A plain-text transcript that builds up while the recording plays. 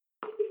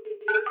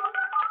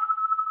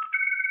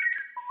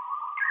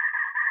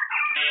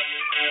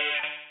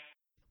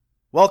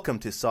Welcome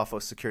to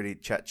Sophos Security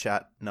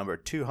Chat number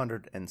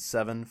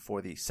 207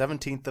 for the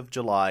 17th of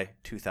July,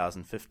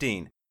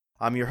 2015.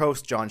 I'm your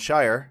host, John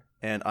Shire,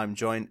 and I'm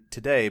joined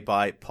today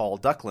by Paul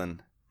Ducklin.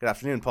 Good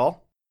afternoon,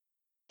 Paul.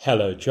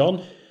 Hello,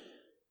 John.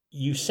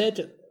 You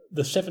said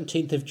the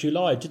 17th of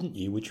July, didn't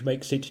you, which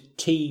makes it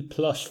T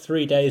plus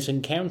 3 days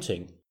and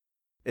counting.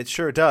 It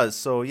sure does.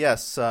 So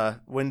yes,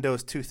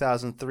 Windows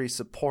 2003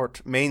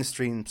 support,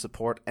 mainstream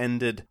support,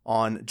 ended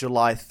on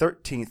July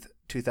 13th,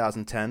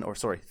 2010,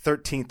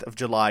 13th of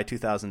July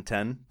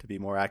 2010, to be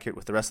more accurate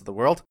with the rest of the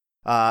world.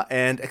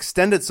 And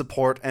extended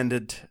support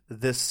ended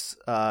this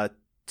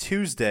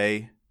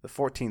Tuesday, the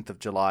 14th of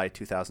July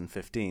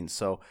 2015.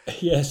 So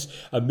yes,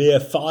 a mere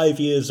 5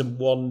 years and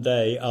 1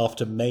 day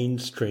after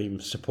mainstream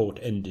support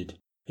ended.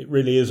 It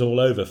really is all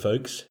over,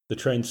 folks. The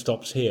train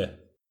stops here.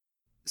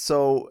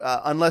 So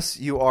unless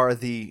you are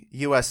the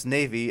U.S.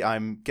 Navy,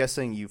 I'm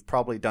guessing you've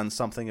probably done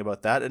something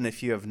about that. And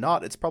if you have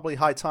not, it's probably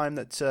high time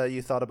that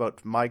you thought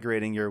about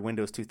migrating your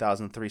Windows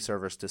 2003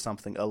 servers to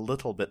something a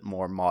little bit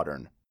more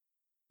modern.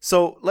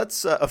 So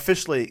let's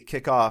officially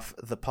kick off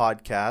the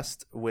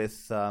podcast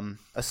with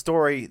a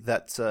story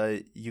that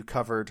you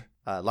covered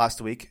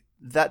last week,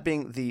 that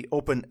being the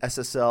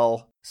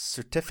OpenSSL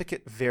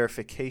certificate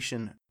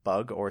verification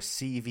bug, or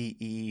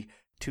CVE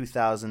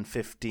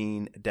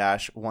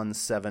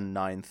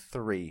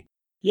 2015-1793.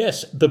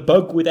 Yes, the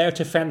bug without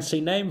a fancy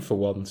name for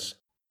once.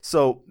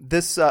 So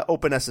this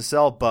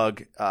OpenSSL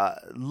bug,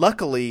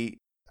 luckily,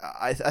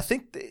 I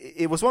think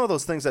it was one of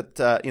those things that,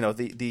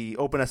 the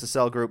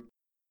OpenSSL group,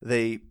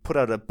 they put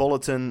out a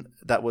bulletin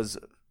that was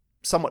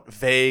somewhat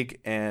vague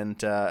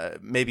and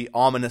maybe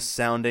ominous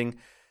sounding,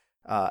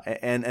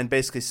 and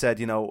basically said,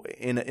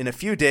 in a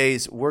few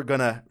days, we're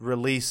going to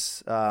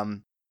release a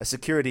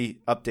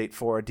security update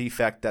for a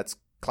defect that's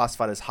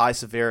classified as high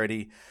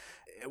severity.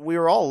 We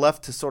were all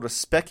left to sort of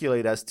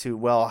speculate as to,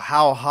 well,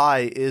 how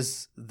high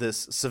is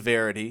this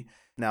severity?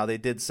 Now, they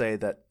did say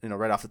that,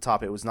 right off the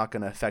top, it was not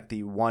going to affect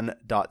the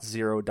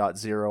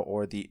 1.0.0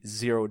 or the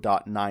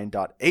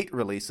 0.9.8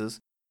 releases.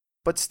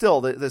 But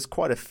still, there's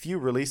quite a few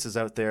releases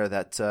out there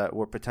that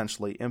were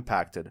potentially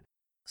impacted.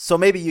 So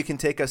maybe you can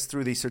take us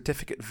through the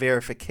certificate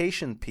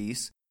verification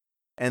piece.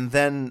 And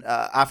then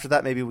after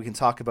that, maybe we can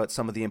talk about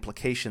some of the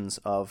implications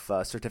of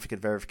certificate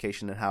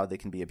verification and how they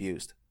can be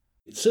abused.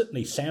 It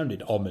certainly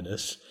sounded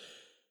ominous.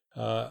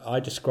 I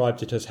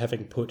described it as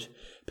having put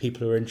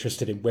people who are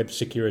interested in web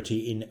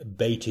security in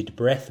bated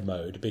breath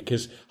mode,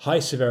 because high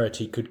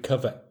severity could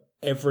cover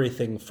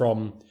everything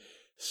from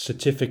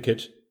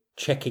certificate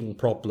checking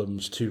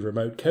problems to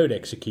remote code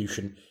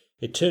execution.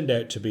 It turned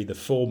out to be the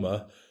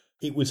former.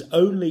 It was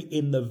only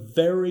in the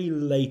very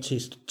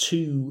latest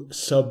two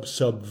sub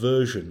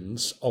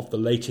versions of the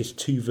latest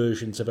two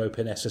versions of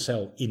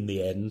OpenSSL in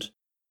the end.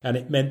 And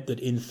it meant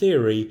that in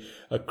theory,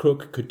 a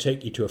crook could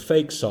take you to a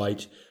fake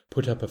site,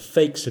 put up a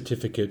fake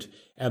certificate,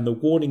 and the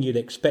warning you'd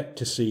expect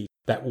to see,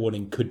 that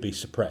warning could be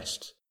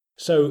suppressed.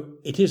 So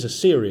it is a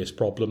serious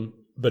problem,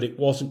 but it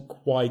wasn't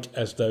quite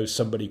as though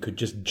somebody could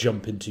just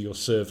jump into your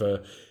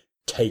server,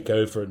 take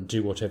over and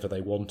do whatever they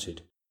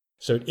wanted.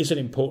 So it is an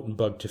important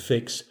bug to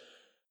fix.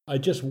 I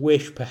just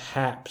wish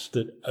perhaps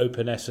that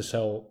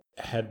OpenSSL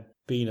had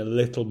been a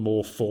little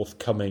more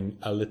forthcoming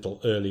a little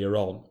earlier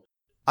on.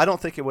 I don't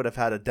think it would have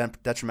had a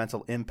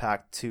detrimental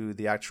impact to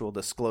the actual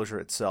disclosure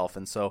itself.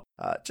 And so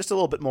just a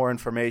little bit more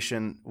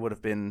information would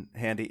have been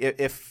handy,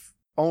 if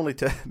only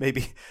to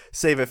maybe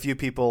save a few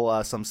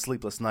people some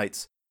sleepless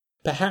nights.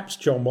 Perhaps,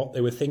 John, what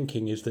they were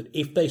thinking is that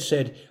if they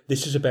said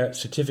this is about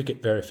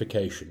certificate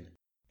verification,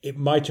 it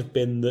might have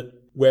been that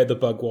where the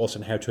bug was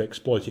and how to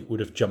exploit it would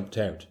have jumped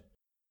out.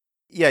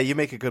 Yeah, you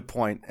make a good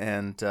point.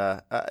 And,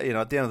 at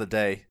the end of the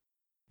day,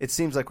 it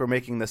seems like we're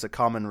making this a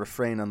common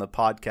refrain on the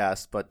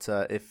podcast. But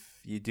if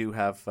you do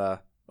have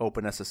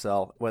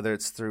OpenSSL, whether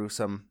it's through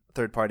some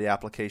third-party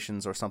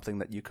applications or something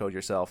that you code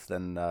yourself,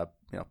 then,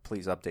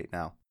 please update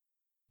now.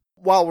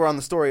 While we're on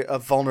the story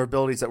of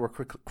vulnerabilities that were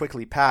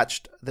quickly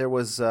patched, there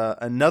was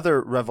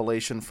another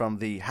revelation from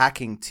the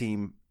hacking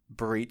team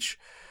breach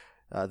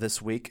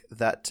this week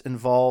that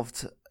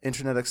involved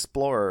Internet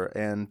Explorer.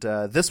 And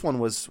this one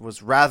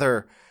was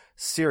rather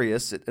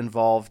serious. It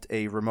involved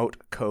a remote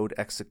code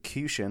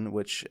execution,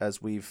 which,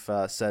 as we've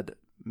said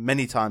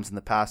many times in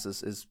the past,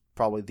 is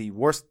probably the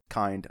worst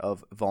kind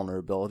of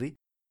vulnerability.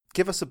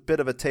 Give us a bit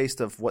of a taste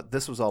of what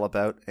this was all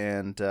about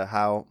and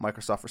how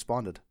Microsoft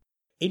responded.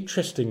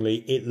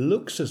 Interestingly, it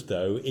looks as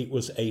though it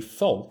was a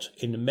fault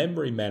in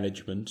memory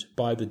management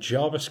by the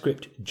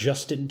JavaScript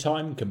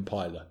just-in-time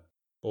compiler,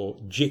 or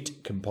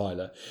JIT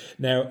compiler.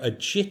 Now, a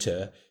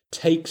jitter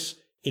takes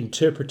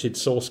interpreted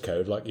source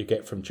code like you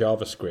get from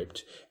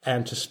JavaScript,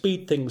 and to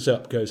speed things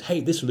up goes,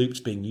 hey, this loop's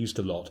being used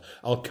a lot.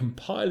 I'll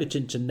compile it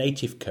into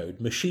native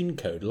code, machine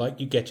code, like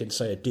you get in,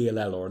 say, a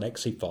DLL or an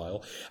exe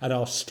file, and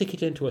I'll stick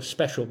it into a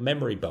special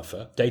memory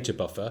buffer, data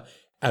buffer,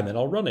 and then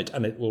I'll run it,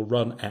 and it will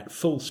run at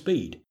full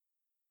speed.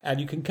 And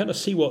you can kind of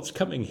see what's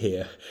coming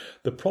here.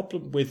 The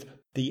problem with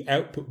the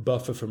output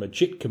buffer from a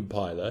JIT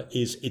compiler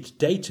is it's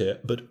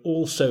data, but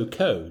also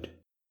code.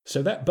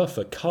 So that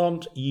buffer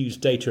can't use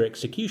data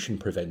execution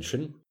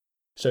prevention.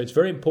 So it's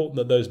very important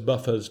that those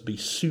buffers be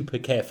super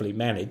carefully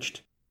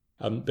managed.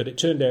 But it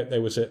turned out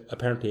there was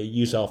apparently a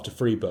use after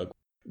free bug,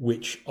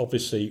 which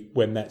obviously,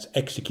 when that's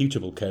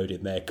executable code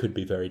in there, could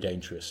be very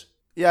dangerous.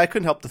 Yeah, I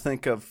couldn't help to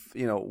think of,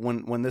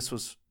 when this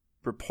was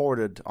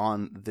reported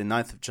on the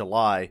 9th of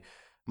July,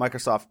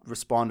 Microsoft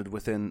responded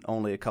within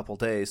only a couple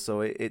days.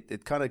 So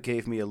it kind of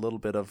gave me a little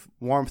bit of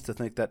warmth to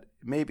think that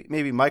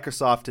maybe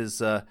Microsoft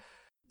is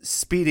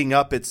speeding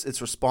up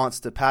its response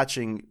to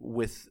patching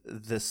with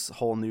this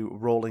whole new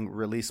rolling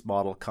release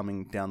model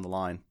coming down the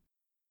line.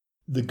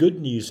 The good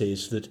news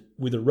is that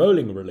with a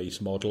rolling release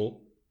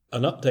model,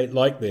 an update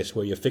like this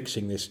where you're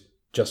fixing this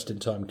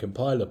just-in-time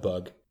compiler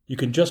bug, you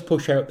can just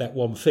push out that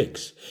one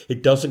fix.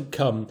 It doesn't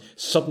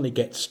suddenly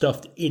get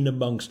stuffed in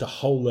amongst a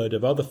whole load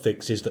of other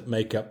fixes that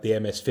make up the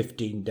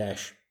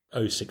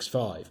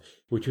MS-15-065,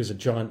 which was a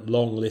giant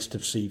long list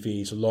of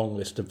CVEs, a long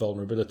list of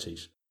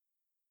vulnerabilities.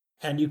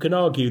 And you can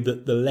argue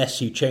that the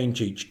less you change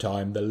each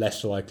time, the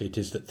less likely it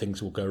is that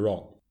things will go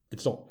wrong.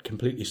 It's not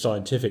completely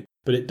scientific,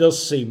 but it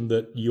does seem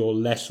that you're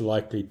less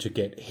likely to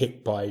get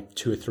hit by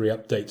 2 or 3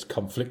 updates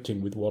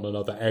conflicting with one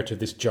another out of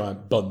this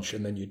giant bunch,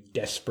 and then you're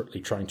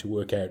desperately trying to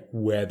work out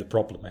where the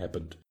problem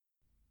happened.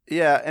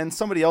 Yeah, and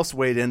somebody else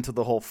weighed into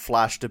the whole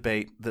Flash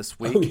debate this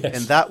week, Oh, yes.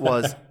 and that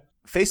was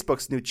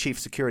Facebook's new chief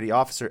security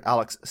officer,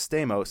 Alex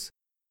Stamos,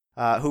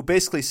 who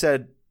basically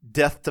said,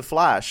 "Death to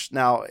Flash."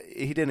 Now,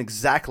 he didn't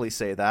exactly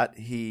say that.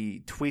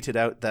 He tweeted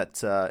out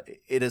that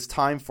it is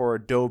time for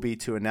Adobe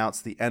to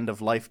announce the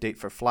end-of-life date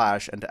for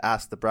Flash and to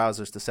ask the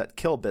browsers to set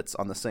kill bits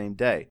on the same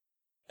day.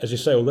 As you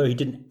say, although he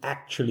didn't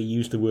actually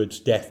use the words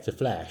death to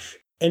Flash,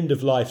 end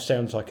of life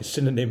sounds like a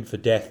synonym for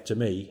death to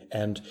me,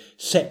 and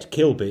set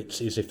kill bits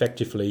is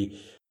effectively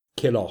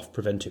kill off,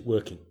 prevent it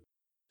working.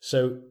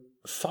 So,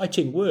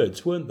 fighting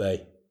words, weren't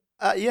they?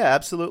 Yeah,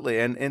 absolutely,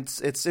 and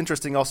it's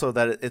interesting also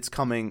that it's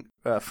coming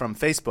from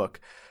Facebook.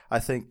 I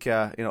think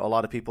a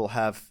lot of people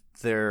have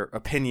their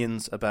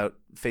opinions about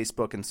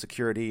Facebook and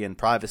security and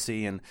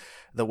privacy and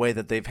the way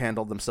that they've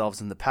handled themselves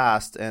in the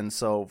past, and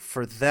so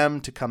for them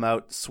to come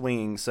out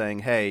swinging, saying,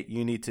 "Hey,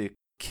 you need to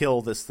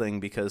kill this thing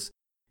because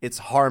it's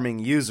harming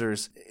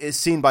users," is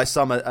seen by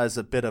some as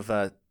a bit of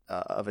a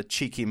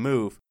cheeky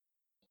move.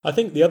 I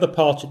think the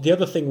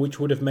other thing which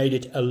would have made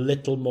it a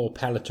little more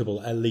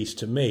palatable, at least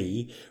to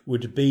me,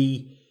 would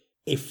be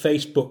if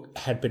Facebook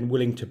had been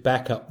willing to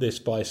back up this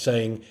by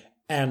saying,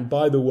 and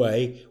by the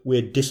way,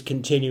 we're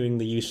discontinuing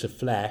the use of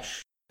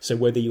Flash, so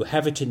whether you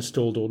have it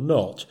installed or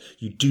not,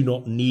 you do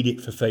not need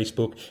it for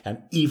Facebook,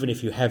 and even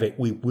if you have it,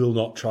 we will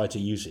not try to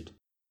use it.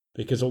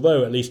 Because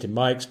although, at least in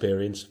my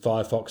experience,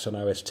 Firefox on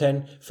OS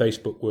X,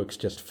 Facebook works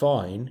just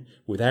fine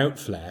without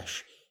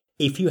Flash,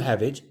 if you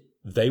have it,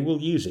 they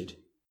will use it.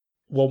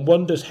 One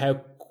wonders how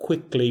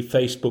quickly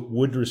Facebook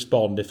would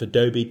respond if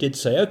Adobe did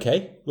say,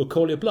 "Okay, we'll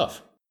call your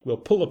bluff. We'll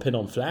pull the pin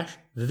on Flash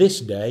this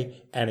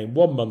day, and in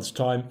 1 month's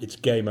time, it's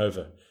game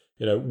over."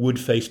 Would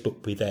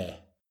Facebook be there?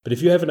 But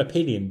if you have an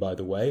opinion, by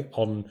the way,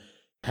 on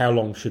how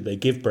long should they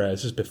give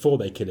browsers before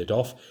they kill it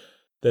off,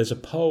 there's a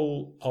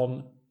poll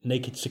on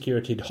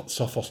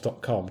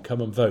nakedsecurity.sophos.com.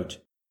 Come and vote.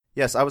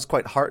 Yes, I was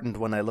quite heartened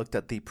when I looked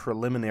at the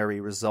preliminary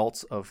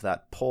results of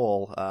that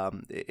poll.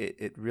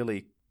 It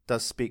really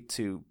does speak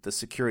to the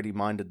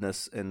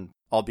security-mindedness, and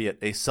albeit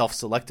a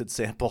self-selected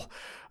sample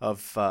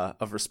of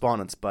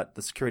respondents, but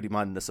the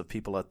security-mindedness of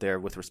people out there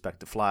with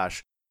respect to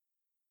Flash.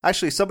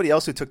 Actually, somebody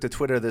else who took to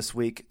Twitter this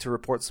week to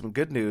report some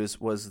good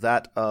news was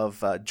that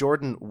of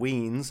Jordan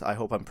Weens, I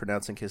hope I'm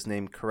pronouncing his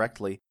name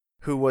correctly,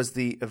 who was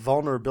the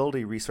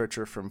vulnerability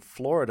researcher from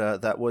Florida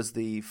that was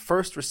the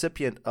first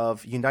recipient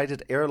of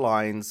United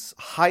Airlines'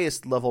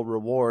 highest level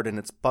reward in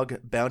its bug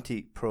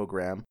bounty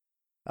program.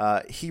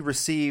 He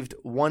received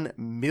 1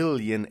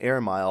 million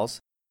air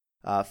miles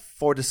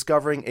for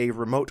discovering a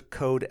remote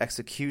code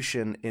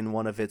execution in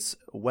one of its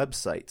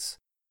websites.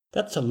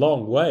 That's a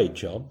long way,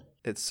 John.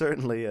 It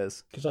certainly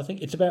is. Because I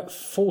think it's about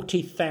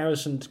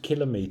 40,000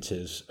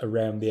 kilometres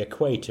around the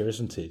equator,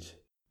 isn't it?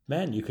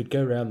 Man, you could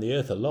go around the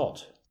Earth a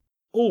lot.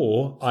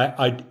 Or,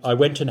 I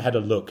went and had a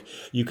look,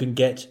 you can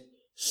get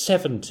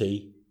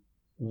 70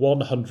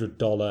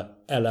 $100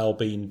 LL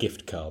Bean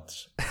gift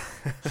cards.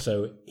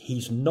 So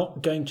he's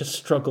not going to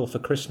struggle for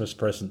Christmas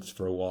presents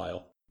for a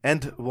while.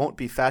 And won't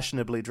be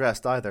fashionably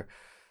dressed either.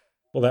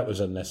 Well, that was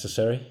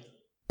unnecessary.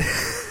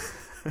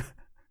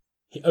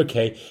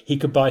 Okay, he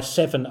could buy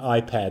 7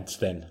 iPads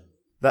then.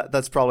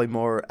 That's probably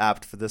more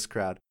apt for this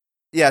crowd.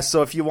 Yeah,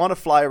 so if you want to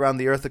fly around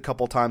the Earth a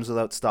couple times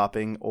without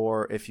stopping,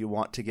 or if you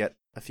want to get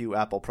a few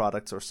Apple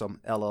products or some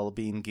LL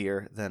Bean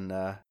gear, then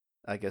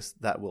I guess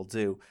that will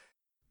do.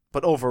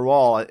 But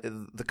overall,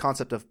 the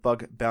concept of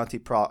bug bounty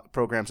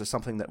programs is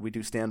something that we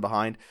do stand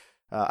behind.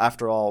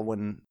 After all,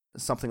 when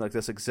something like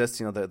this exists,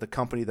 the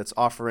company that's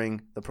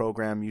offering the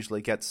program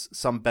usually gets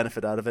some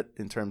benefit out of it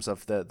in terms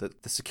of the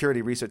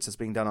security research that's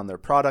being done on their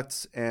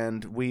products,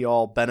 and we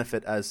all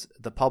benefit as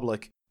the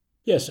public.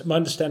 Yes, my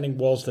understanding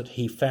was that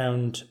he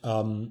found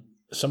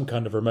some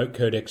kind of remote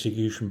code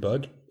execution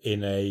bug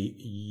in a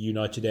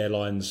United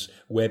Airlines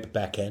web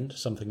backend,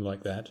 something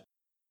like that.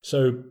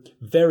 So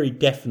very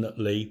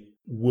definitely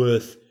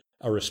worth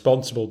a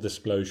responsible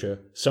disclosure,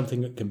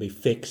 something that can be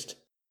fixed.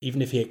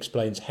 Even if he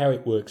explains how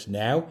it works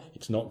now,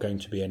 it's not going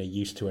to be any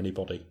use to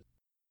anybody.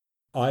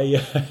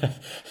 I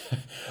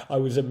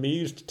was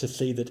amused to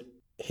see that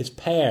his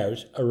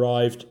payout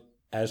arrived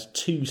as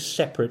 2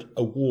 separate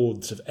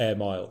awards of air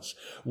miles.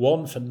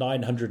 One for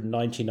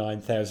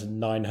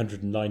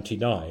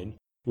 999,999,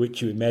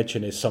 which you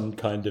imagine is some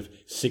kind of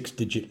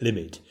 6-digit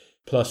limit,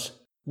 plus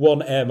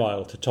 1 air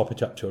mile to top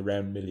it up to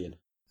around 1 million.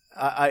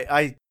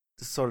 I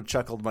sort of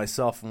chuckled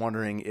myself,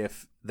 wondering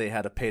if they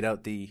had paid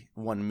out the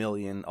 1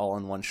 million all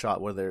in one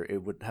shot, whether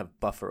it would have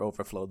buffer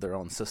overflowed their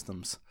own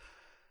systems.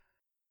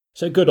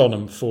 So good on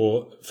them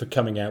for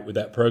coming out with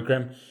that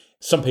program.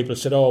 Some people have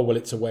said, oh, well,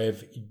 it's a way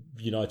of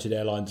United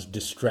Airlines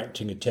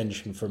distracting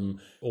attention from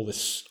all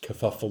this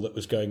kerfuffle that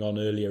was going on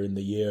earlier in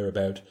the year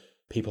about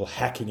people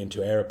hacking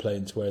into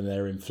aeroplanes when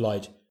they're in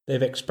flight.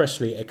 They've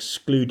expressly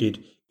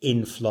excluded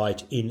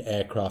in-flight,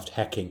 in-aircraft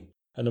hacking,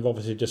 and have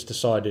obviously just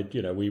decided,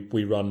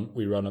 we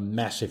run a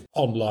massive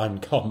online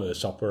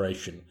commerce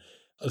operation,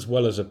 as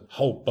well as a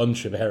whole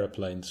bunch of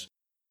aeroplanes.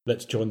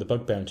 Let's join the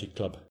Bug Bounty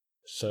Club.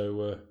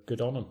 So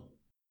good on them.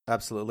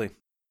 Absolutely.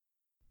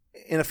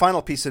 In a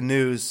final piece of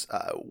news,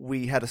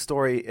 we had a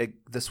story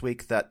this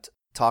week that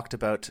talked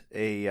about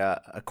a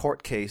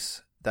court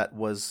case that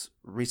was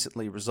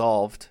recently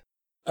resolved.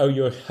 Oh,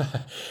 you're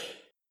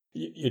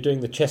doing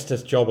the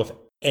Chester's job of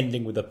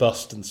ending with a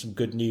bust and some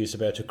good news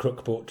about a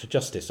crook brought to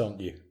justice, aren't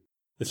you?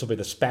 This will be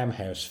the Spam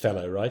House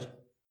fellow, right?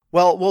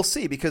 Well, we'll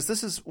see, because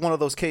this is one of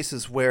those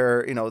cases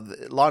where,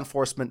 law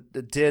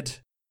enforcement did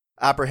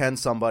apprehend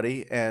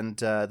somebody, and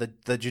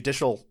the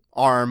judicial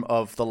arm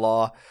of the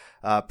law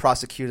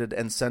prosecuted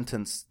and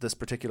sentenced this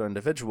particular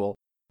individual.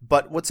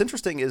 But what's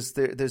interesting is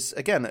there's,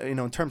 again,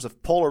 in terms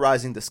of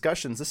polarizing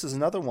discussions, this is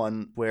another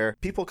one where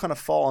people kind of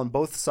fall on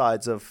both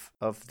sides of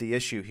the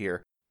issue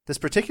here. This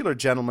particular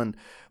gentleman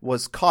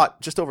was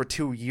caught just over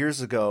 2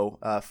 years ago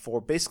for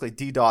basically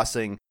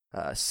DDoSing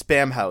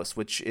Spam House,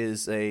 which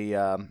is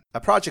a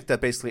project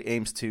that basically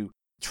aims to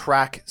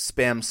track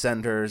spam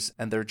senders,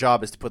 and their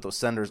job is to put those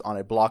senders on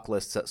a block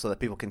list so that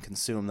people can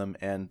consume them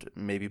and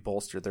maybe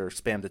bolster their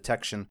spam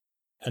detection.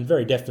 And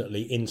very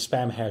definitely, in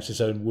Spam House's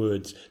own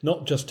words,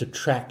 not just to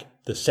track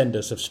the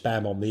senders of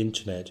spam on the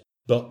internet,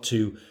 but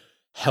to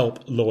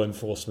help law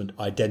enforcement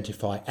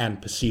identify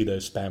and pursue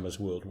those spammers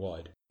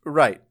worldwide.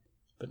 Right.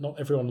 But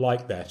not everyone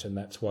liked that, and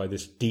that's why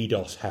this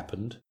DDoS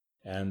happened.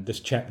 And this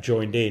chap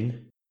joined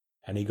in,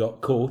 and he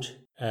got caught,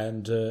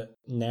 and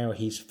now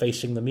he's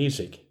facing the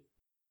music.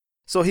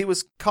 So he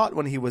was caught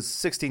when he was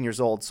 16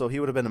 years old, so he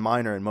would have been a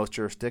minor in most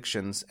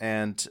jurisdictions.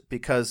 And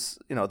because,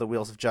 the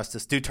wheels of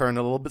justice do turn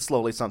a little bit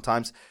slowly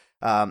sometimes,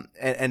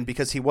 and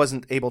because he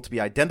wasn't able to be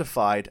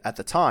identified at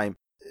the time,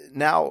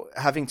 now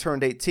having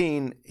turned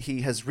 18,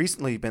 he has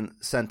recently been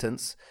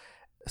sentenced.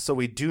 So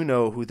we do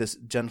know who this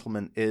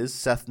gentleman is,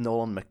 Seth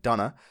Nolan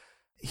McDonough.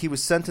 He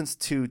was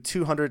sentenced to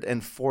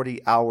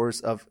 240 hours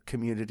of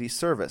community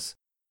service.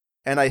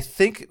 And I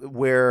think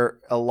where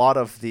a lot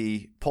of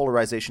the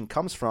polarization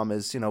comes from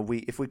is,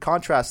 if we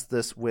contrast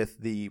this with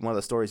one of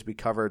the stories we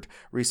covered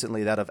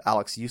recently, that of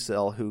Alex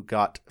Ucel, who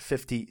got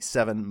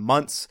 57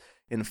 months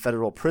in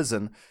federal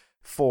prison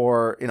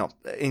for,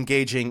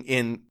 engaging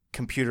in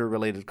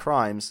computer-related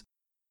crimes.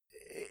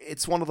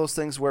 It's one of those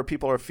things where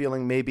people are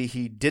feeling maybe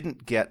he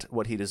didn't get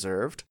what he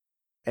deserved.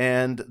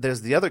 And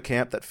there's the other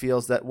camp that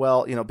feels that,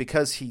 well,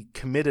 because he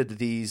committed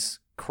these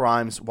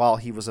crimes while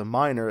he was a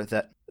minor,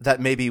 that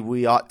maybe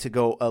we ought to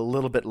go a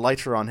little bit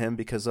lighter on him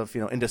because of,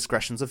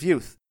 indiscretions of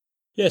youth.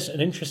 Yes,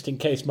 an interesting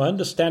case. My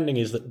understanding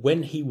is that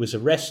when he was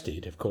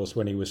arrested, of course,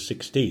 when he was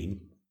 16,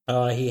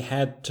 he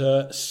had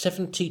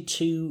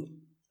 72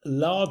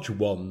 large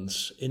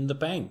ones in the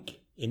bank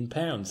in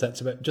pounds.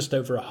 That's about just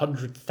over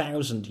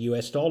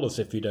 $100,000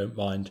 if you don't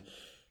mind.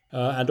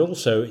 And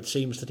also, it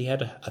seems that he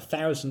had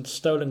 1,000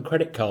 stolen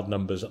credit card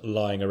numbers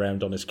lying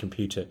around on his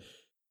computer.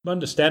 My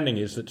understanding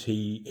is that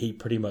he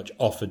pretty much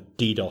offered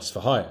DDoS for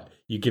hire.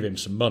 You give him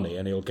some money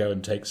and he'll go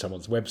and take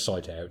someone's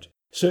website out.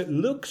 So it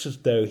looks as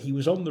though he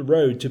was on the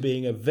road to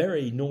being a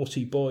very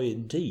naughty boy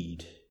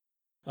indeed.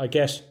 I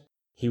guess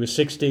he was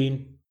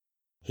 16,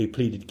 he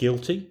pleaded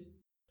guilty,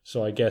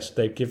 so I guess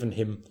they've given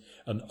him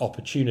an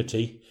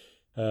opportunity.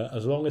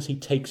 As long as he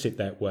takes it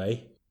that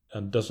way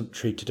and doesn't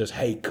treat it as,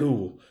 hey,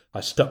 cool,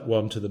 I stuck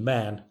one to the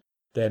man,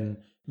 then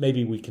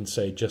maybe we can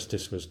say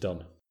justice was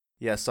done.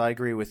 Yes, I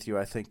agree with you.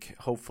 I think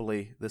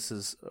hopefully this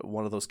is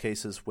one of those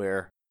cases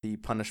where the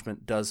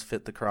punishment does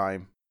fit the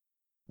crime.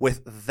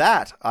 With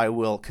that, I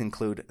will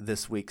conclude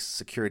this week's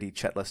Security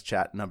Chetlist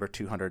Chat number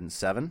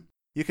 207.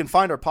 You can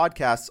find our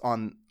podcasts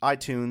on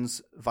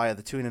iTunes via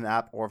the TuneIn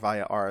app or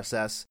via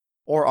RSS,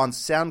 or on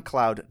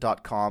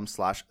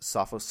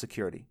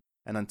soundcloud.com/sophosecurity.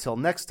 And until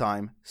next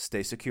time,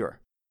 stay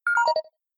secure.